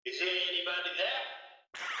Anybody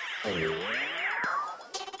there?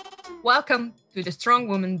 Welcome to the Strong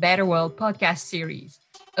Woman, Better World podcast series,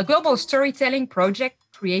 a global storytelling project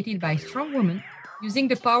created by strong women using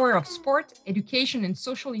the power of sport, education, and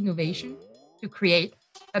social innovation to create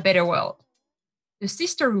a better world. The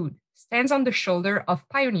sisterhood stands on the shoulder of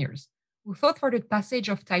pioneers who fought for the passage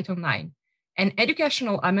of Title IX, an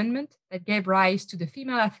educational amendment that gave rise to the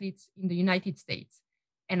female athletes in the United States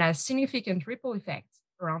and has significant ripple effects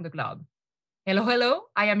around the globe. Hello,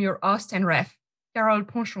 I am your host and ref, Carole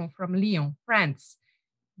Ponchon from Lyon, France.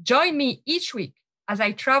 Join me each week as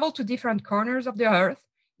I travel to different corners of the earth,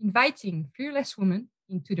 inviting fearless women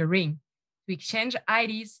into the ring to exchange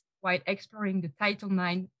ideas while exploring the Title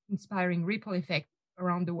IX inspiring ripple effect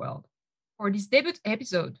around the world. For this debut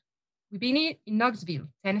episode, we begin in Knoxville,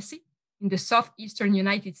 Tennessee, in the southeastern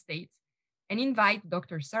United States, and invite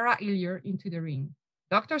Dr. Sarah Hillier into the ring.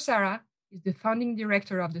 Dr. Sarah is the founding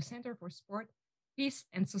director of the Center for Sport, Peace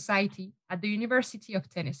and Society at the University of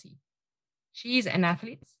Tennessee. She is an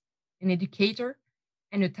athlete, an educator,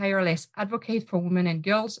 and a tireless advocate for women and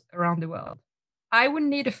girls around the world. I would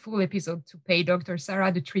need a full episode to pay Dr.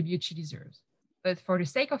 Sarah the tribute she deserves, but for the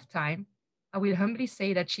sake of time, I will humbly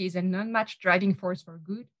say that she is an unmatched driving force for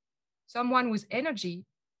good, someone whose energy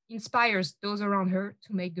inspires those around her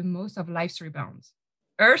to make the most of life's rebounds.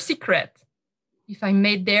 Her secret, if I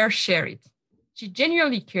may dare share it, she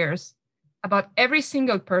genuinely cares about every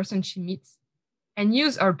single person she meets and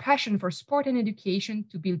use our passion for sport and education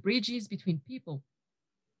to build bridges between people,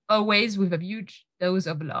 always with a huge dose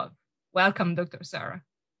of love. Welcome, Dr. Sarah.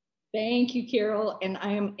 Thank you, Carole, and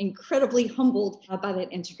I am incredibly humbled by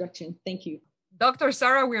that introduction. Thank you. Dr.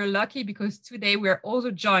 Sarah, we're lucky because today we're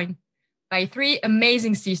also joined by three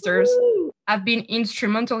amazing sisters who have been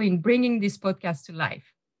instrumental in bringing this podcast to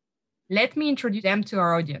life. Let me introduce them to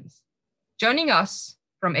our audience. Joining us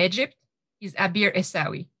from Egypt is Abir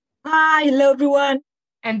Essawi. Hi, hello everyone.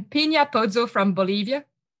 And Pina Pozzo from Bolivia.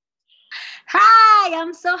 Hi,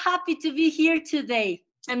 I'm so happy to be here today.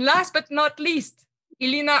 And last but not least,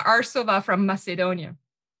 Elena Arsova from Macedonia.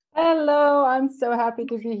 Hello, I'm so happy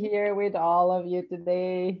to be here with all of you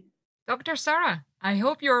today. Dr. Sarah, I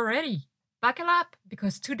hope you're ready. Buckle up,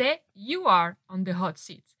 because today you are on the hot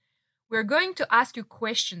seat. We're going to ask you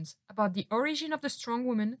questions about the origin of the Strong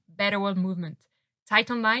Woman, Better World movement,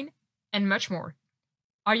 Title IX, and much more.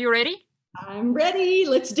 Are you ready? I'm ready.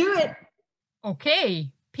 Let's do it.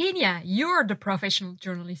 Okay, Pina, you're the professional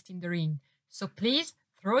journalist in the ring, so please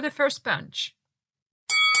throw the first punch.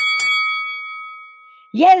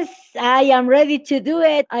 Yes, I am ready to do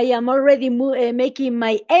it. I am already making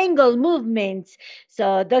my angle movements.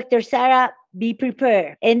 So, Dr. Sarah, be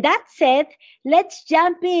prepared. And that said, let's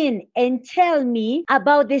jump in and tell me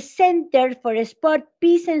about the Center for Sport,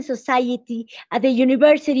 Peace and Society at the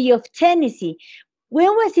University of Tennessee. When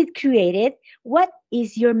was it created? What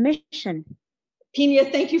is your mission? Pina,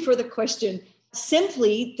 thank you for the question.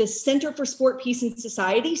 Simply, the Center for Sport, Peace and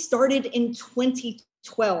Society started in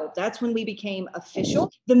 2012. That's when we became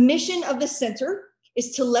official. The mission of the center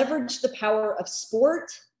is to leverage the power of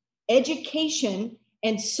sport, education,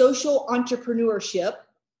 and social entrepreneurship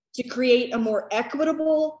to create a more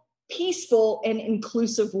equitable, peaceful, and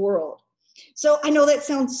inclusive world. So I know that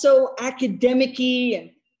sounds so academic-y and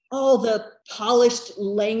all the polished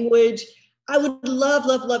language. I would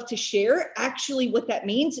love to share actually what that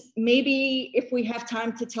means. Maybe if we have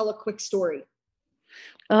time to tell a quick story.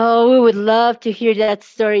 Oh, we would love to hear that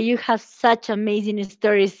story. You have such amazing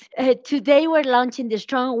stories. Today, we're launching the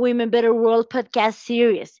Strong Women, Better World podcast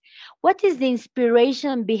series. What is the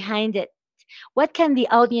inspiration behind it? What can the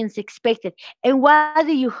audience expect? And what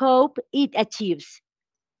do you hope it achieves?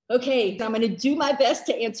 Okay, I'm going to do my best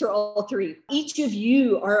to answer all three. Each of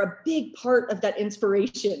you are a big part of that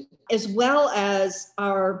inspiration, as well as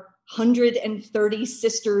our 130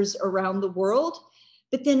 sisters around the world,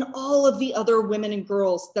 but then all of the other women and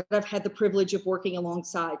girls that I've had the privilege of working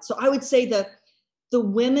alongside. So I would say that the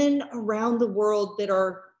women around the world that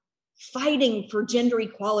are fighting for gender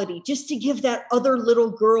equality, just to give that other little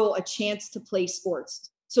girl a chance to play sports.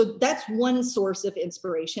 So that's one source of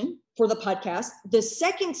inspiration for the podcast. The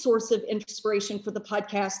second source of inspiration for the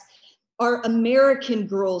podcast are American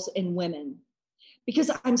girls and women, because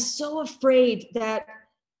I'm so afraid that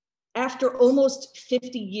after almost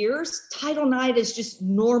 50 years, Title IX is just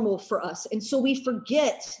normal for us. And so we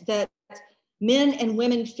forget that men and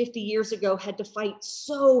women 50 years ago had to fight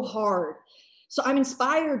so hard. So I'm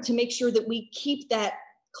inspired to make sure that we keep that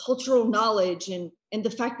cultural knowledge and the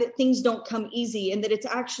fact that things don't come easy and that it's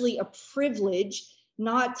actually a privilege,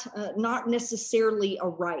 not necessarily a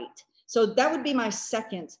right. So that would be my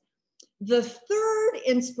second. The third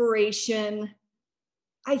inspiration,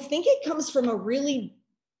 I think it comes from a really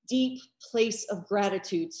deep place of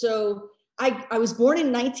gratitude. So I was born in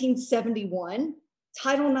 1971.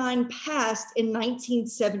 Title IX passed in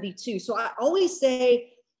 1972. So I always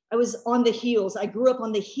say I was on the heels. I grew up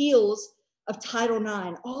on the heels of Title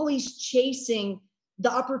IX, always chasing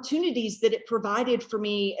the opportunities that it provided for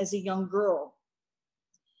me as a young girl.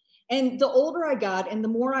 And the older I got and the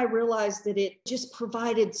more I realized that it just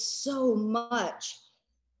provided so much,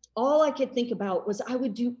 all I could think about was I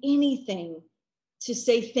would do anything to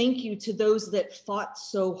say thank you to those that fought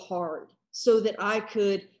so hard so that I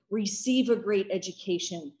could receive a great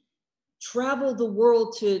education, travel the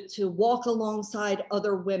world to walk alongside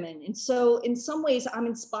other women. And so in some ways, I'm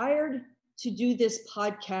inspired to do this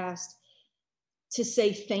podcast to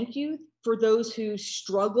say thank you for those who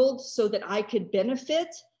struggled so that I could benefit,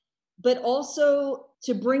 but also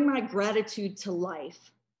to bring my gratitude to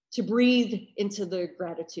life, to breathe into the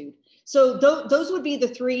gratitude. So those would be the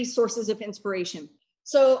three sources of inspiration.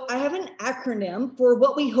 So I have an acronym for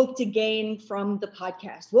what we hope to gain from the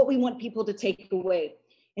podcast, what we want people to take away.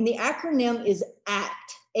 And the acronym is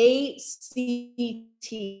ACT, A-C-T.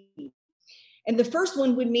 And the first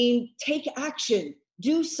one would mean take action,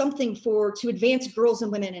 do something to advance girls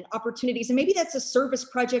and women and opportunities. And maybe that's a service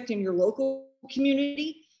project in your local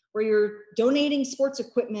community where you're donating sports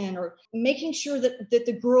equipment or making sure that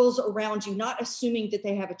the girls around you, not assuming that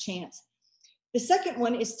they have a chance. The second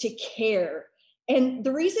one is to care. And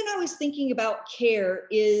the reason I was thinking about care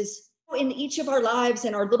is in each of our lives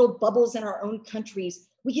and our little bubbles in our own countries,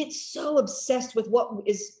 we get so obsessed with what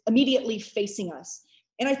is immediately facing us.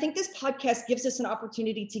 And I think this podcast gives us an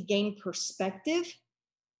opportunity to gain perspective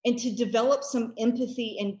and to develop some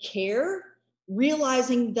empathy and care,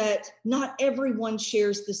 realizing that not everyone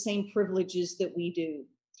shares the same privileges that we do.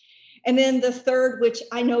 And then the third, which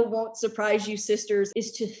I know won't surprise you, sisters,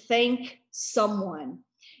 is to thank someone.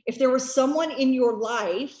 If there was someone in your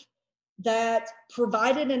life that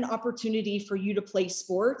provided an opportunity for you to play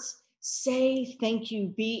sports, say thank you,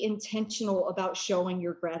 be intentional about showing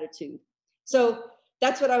your gratitude. So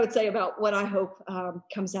that's what I would say about what I hope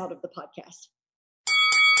comes out of the podcast.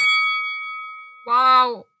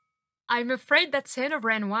 Wow. I'm afraid that's the end of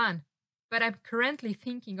round one, but I'm currently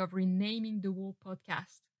thinking of renaming the whole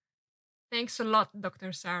podcast. Thanks a lot,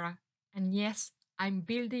 Dr. Sarah. And yes, I'm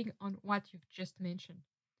building on what you've just mentioned.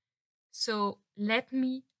 So let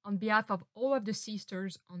me, on behalf of all of the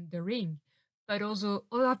sisters on the ring, but also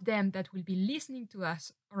all of them that will be listening to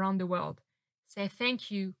us around the world, say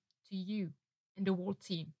thank you to you and the whole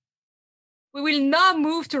team. We will now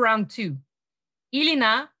move to round two.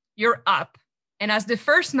 Elena, you're up. And as the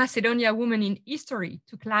first Macedonia woman in history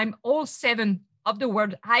to climb all 7 of the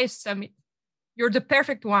world's highest summit, you're the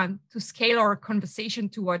perfect one to scale our conversation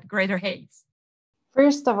toward greater heights.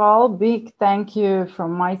 First of all, big thank you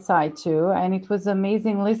from my side too. And it was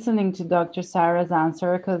amazing listening to Dr. Sarah's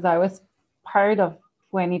answer because I was part of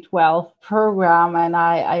 2012 program and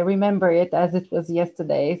I remember it as it was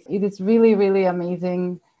yesterday. It is really, really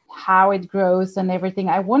amazing how it grows and everything.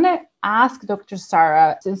 I want to ask Dr.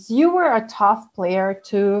 Sarah, since you were a tough player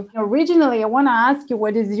too, originally I want to ask you,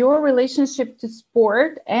 what is your relationship to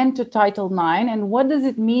sport and to Title IX and what does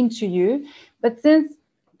it mean to you? But since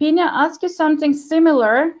Pina asked you something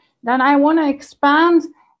similar, then I want to expand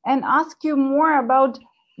and ask you more about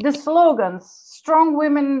the slogans, Strong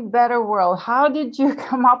Women, Better World. How did you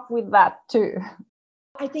come up with that too?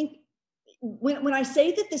 I think when I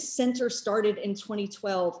say that the center started in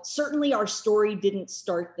 2012, certainly our story didn't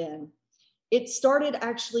start then. It started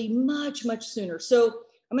actually much, much sooner. So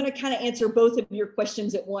I'm going to kind of answer both of your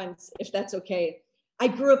questions at once, if that's okay. I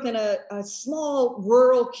grew up in a small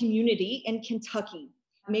rural community in Kentucky,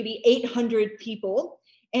 maybe 800 people,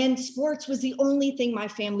 and sports was the only thing my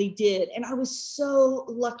family did. And I was so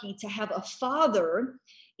lucky to have a father,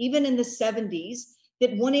 even in the 70s,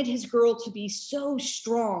 that wanted his girl to be so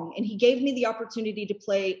strong. And he gave me the opportunity to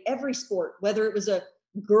play every sport, whether it was a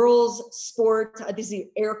girls' sport, these are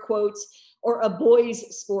air quotes, or a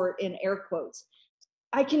boys' sport in air quotes.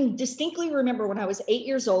 I can distinctly remember when I was 8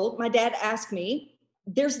 years old, my dad asked me,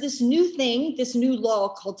 there's this new thing, this new law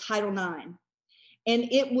called Title IX,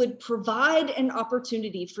 and it would provide an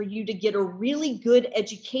opportunity for you to get a really good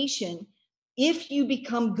education if you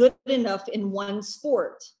become good enough in one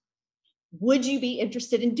sport. Would you be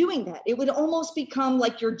interested in doing that? It would almost become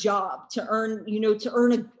like your job to earn,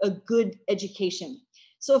 a good education.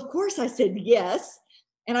 So of course I said yes,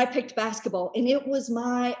 and I picked basketball, and it was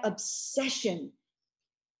my obsession.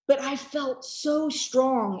 But I felt so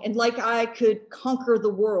strong and like I could conquer the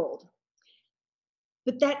world.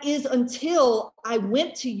 But that is until I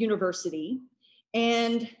went to university.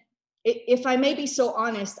 And if I may be so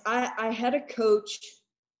honest, I had a coach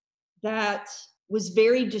that was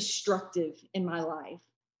very destructive in my life.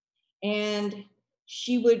 And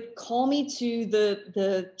she would call me to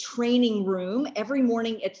the training room every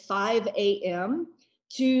morning at 5 a.m.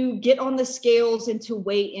 to get on the scales and to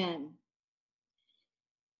weigh in.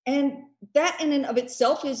 And that in and of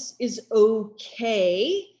itself is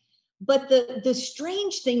okay. But the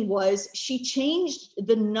strange thing was she changed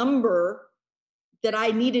the number that I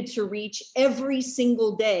needed to reach every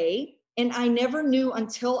single day. And I never knew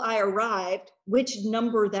until I arrived which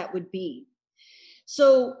number that would be.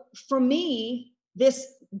 So for me,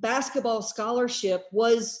 this basketball scholarship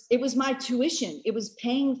was my tuition. It was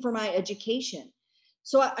paying for my education.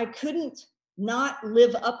 So I couldn't not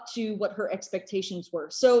live up to what her expectations were.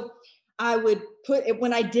 So I would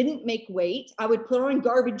when I didn't make weight, I would put on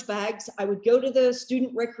garbage bags. I would go to the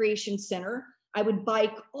student recreation center. I would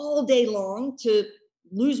bike all day long to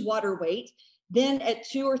lose water weight. Then at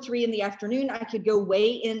 2 or 3 in the afternoon, I could go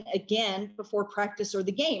weigh in again before practice or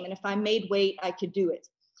the game. And if I made weight, I could do it.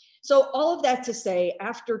 So all of that to say,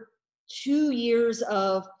 after 2 years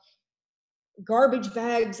of garbage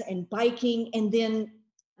bags and biking, and then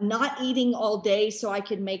not eating all day so I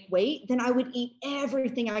could make weight, then I would eat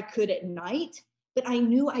everything I could at night, but I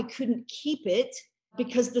knew I couldn't keep it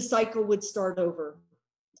because the cycle would start over.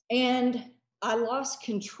 And I lost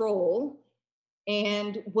control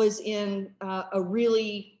and was in a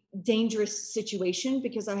really dangerous situation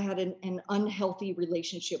because I had an unhealthy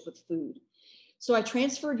relationship with food. So I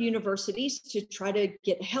transferred universities to try to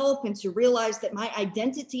get help and to realize that my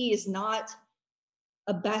identity is not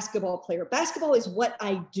a basketball player. Basketball is what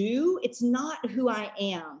I do. It's not who I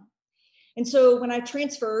am. And so when I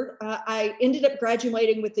transferred, I ended up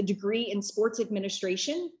graduating with a degree in sports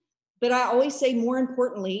administration. But I always say, more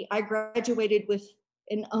importantly, I graduated with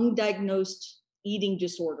an undiagnosed eating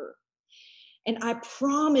disorder. And I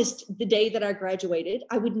promised the day that I graduated,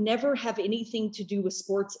 I would never have anything to do with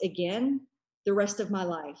sports again the rest of my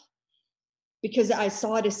life, because I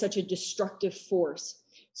saw it as such a destructive force.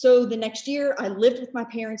 So the next year I lived with my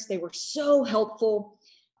parents. They were so helpful.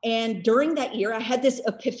 And during that year, I had this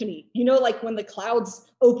epiphany, like when the clouds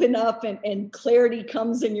open up and clarity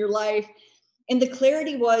comes in your life. And the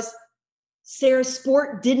clarity was, Sarah,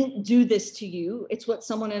 sport didn't do this to you. It's what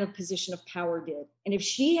someone in a position of power did. And if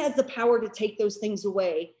she has the power to take those things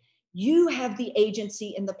away, you have the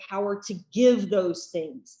agency and the power to give those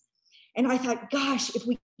things. And I thought, gosh, if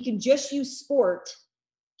we can just use sport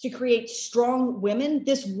to create strong women,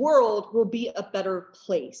 this world will be a better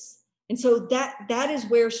place. And so that is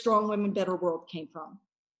where Strong Women, Better World came from.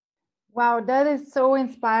 Wow, that is so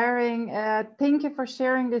inspiring. Thank you for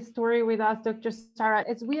sharing this story with us, Dr. Sarah.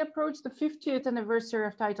 As we approach the 50th anniversary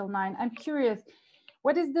of Title IX, I'm curious,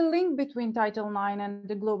 what is the link between Title IX and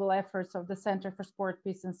the global efforts of the Center for Sport,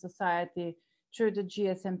 Peace and Society through the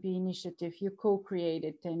GSMP initiative you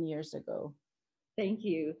co-created 10 years ago? Thank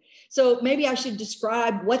you. So maybe I should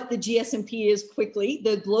describe what the GSMP is quickly.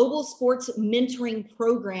 The Global Sports Mentoring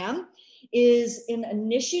Program is an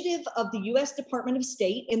initiative of the U.S. Department of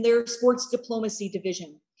State in their sports diplomacy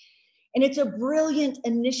division. And it's a brilliant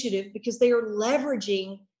initiative because they are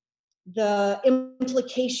leveraging the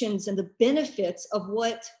implications and the benefits of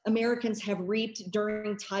what Americans have reaped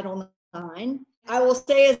during Title IX. I will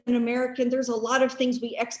say, as an American, there's a lot of things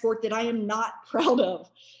we export that I am not proud of.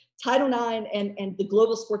 Title IX and the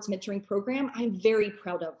Global Sports Mentoring Program, I'm very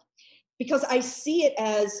proud of, because I see it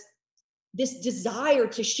as this desire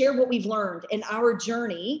to share what we've learned in our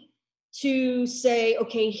journey, to say,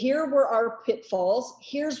 okay, here were our pitfalls.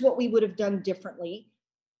 Here's what we would have done differently.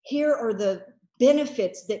 Here are the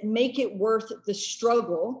benefits that make it worth the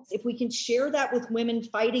struggle. If we can share that with women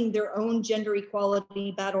fighting their own gender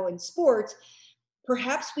equality battle in sports,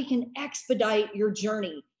 perhaps we can expedite your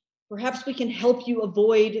journey. Perhaps we can help you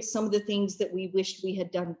avoid some of the things that we wished we had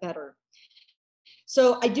done better.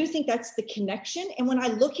 So I do think that's the connection. And when I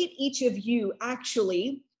look at each of you,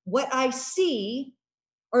 actually, what I see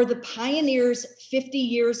are the pioneers 50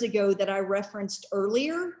 years ago that I referenced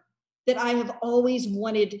earlier that I have always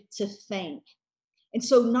wanted to thank. And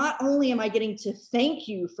so not only am I getting to thank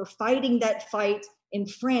you for fighting that fight in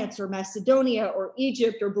France or Macedonia or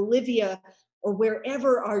Egypt or Bolivia or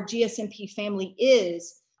wherever our GSMP family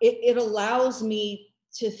is, it allows me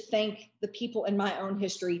to thank the people in my own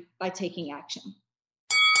history by taking action.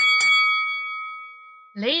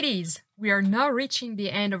 Ladies, we are now reaching the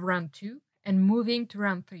end of round 2 and moving to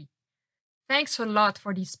round 3. Thanks a lot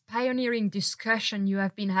for this pioneering discussion you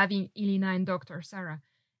have been having, Elina and Dr. Sarah.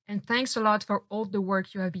 And thanks a lot for all the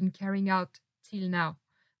work you have been carrying out till now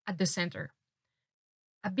at the center.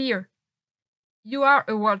 Abir, you are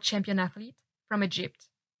a world champion athlete from Egypt,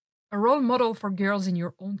 a role model for girls in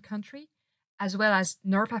your own country, as well as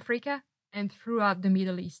North Africa and throughout the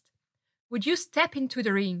Middle East. Would you step into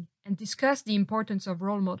the ring and discuss the importance of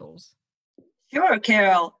role models? Sure,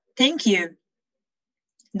 Carol. Thank you.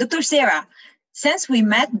 Dr. Sarah, since we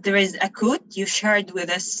met, there is a quote you shared with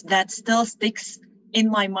us that still sticks in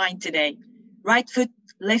my mind today. Right foot,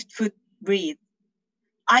 left foot, breathe.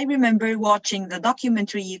 I remember watching the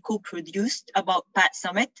documentary you co-produced about Pat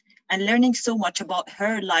Summitt and learning so much about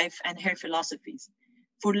her life and her philosophies.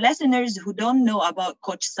 For listeners who don't know about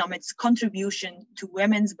Coach Summitt's contribution to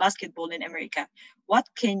women's basketball in America, what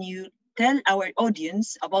can you tell our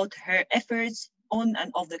audience about her efforts on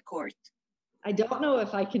and off the court? I don't know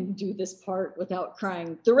if I can do this part without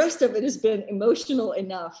crying. The rest of it has been emotional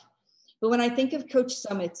enough. But when I think of Coach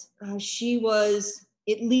Summitt, she was,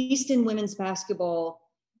 at least in women's basketball,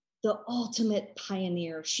 the ultimate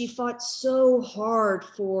pioneer. She fought so hard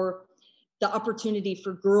for the opportunity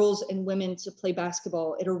for girls and women to play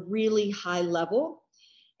basketball at a really high level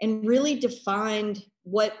and really defined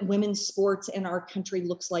what women's sports in our country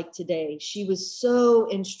looks like today. She was so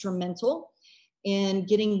instrumental in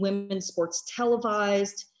getting women's sports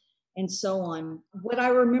televised and so on. What I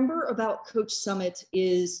remember about Coach Summitt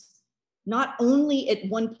is not only at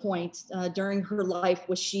one point during her life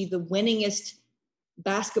was she the winningest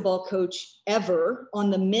basketball coach ever on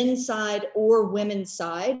the men's side or women's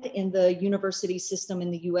side in the university system in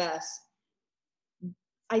the US.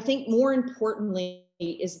 I think more importantly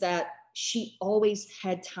is that she always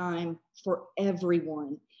had time for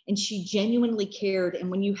everyone and she genuinely cared. And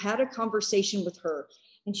when you had a conversation with her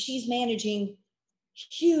and she's managing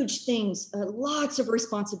huge things, lots of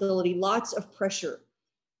responsibility, lots of pressure.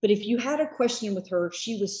 But if you had a question with her,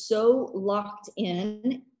 she was so locked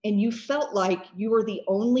in and you felt like you were the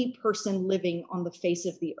only person living on the face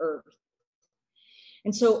of the earth.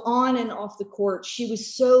 And so on and off the court, she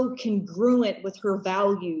was so congruent with her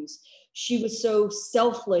values. She was so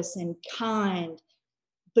selfless and kind,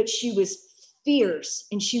 but she was fierce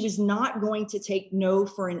and she was not going to take no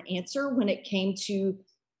for an answer when it came to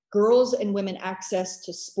girls and women access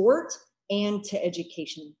to sport and to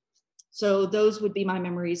education. So those would be my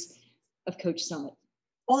memories of Coach Summitt.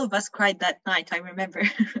 All of us cried that night, I remember.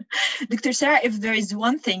 Dr. Sarah, if there is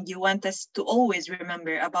one thing you want us to always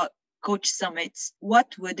remember about Coach Summitt,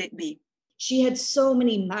 what would it be? She had so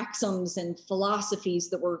many maxims and philosophies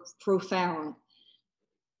that were profound.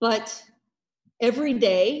 But every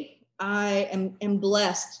day I am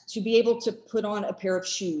blessed to be able to put on a pair of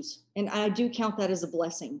shoes. And I do count that as a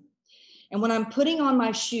blessing. And when I'm putting on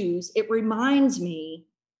my shoes, it reminds me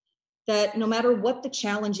that no matter what the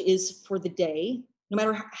challenge is for the day, no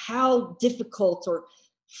matter how difficult or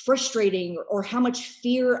frustrating or how much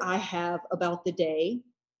fear I have about the day,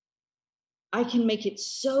 I can make it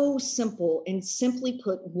so simple and simply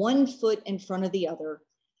put one foot in front of the other,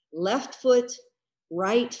 left foot,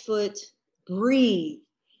 right foot, breathe.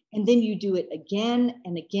 And then you do it again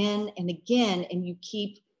and again and again, and you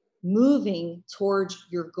keep moving towards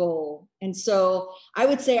your goal. And so I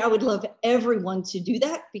would say I would love everyone to do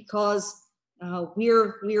that because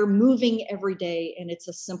we're moving every day and it's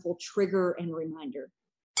a simple trigger and reminder.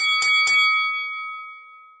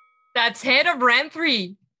 That's head of round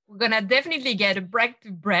 3. We're gonna definitely get a break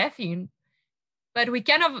to breath in, but we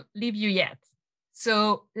cannot leave you yet.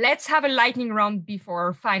 So let's have a lightning round before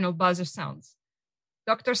our final buzzer sounds.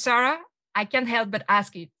 Dr. Sarah, I can't help but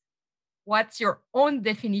ask it. What's your own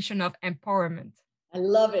definition of empowerment? I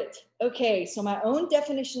love it. Okay, so my own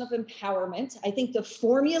definition of empowerment, I think the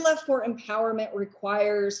formula for empowerment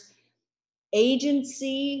requires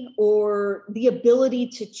agency or the ability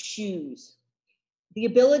to choose, the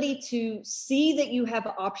ability to see that you have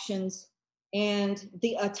options and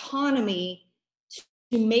the autonomy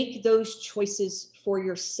to make those choices for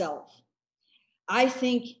yourself. I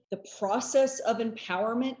think the process of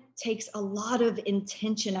empowerment takes a lot of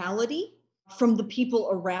intentionality from the people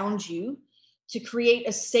around you to create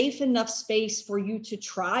a safe enough space for you to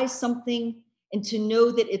try something and to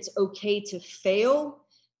know that it's okay to fail,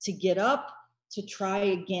 to get up, to try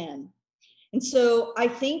again. And so I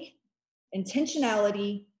think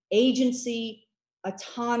intentionality, agency,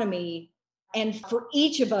 autonomy, and for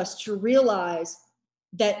each of us to realize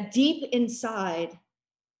that deep inside,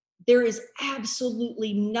 there is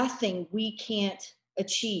absolutely nothing we can't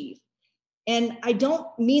achieve. And I don't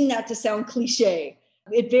mean that to sound cliche.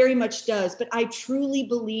 It very much does. But I truly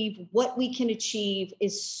believe what we can achieve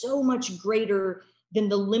is so much greater than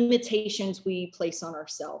the limitations we place on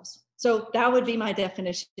ourselves. So that would be my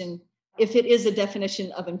definition, if it is a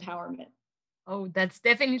definition of empowerment. Oh, that's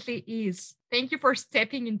definitely is. Thank you for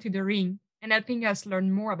stepping into the ring and helping us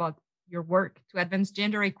learn more about your work to advance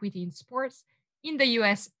gender equity in sports in the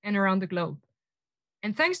US and around the globe.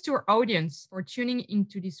 And thanks to our audience for tuning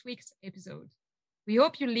into this week's episode. We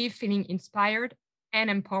hope you leave feeling inspired and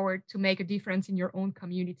empowered to make a difference in your own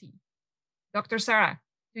community. Dr. Sarah,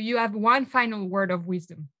 do you have one final word of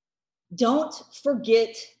wisdom? Don't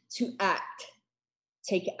forget to act.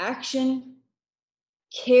 Take action,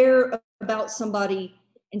 care about somebody,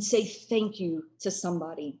 and say thank you to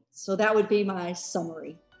somebody. So that would be my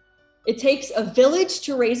summary. It takes a village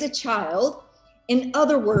to raise a child. In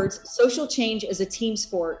other words, social change is a team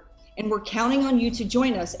sport, and we're counting on you to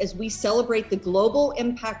join us as we celebrate the global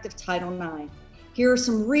impact of Title IX. Here are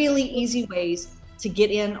some really easy ways to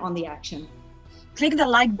get in on the action. Click the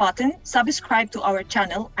like button, subscribe to our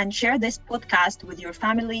channel, and share this podcast with your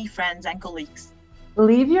family, friends, and colleagues.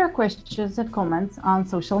 Leave your questions and comments on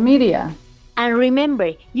social media. And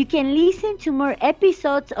remember, you can listen to more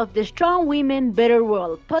episodes of the Strong Women Better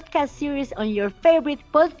World podcast series on your favorite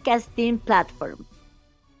podcasting platform.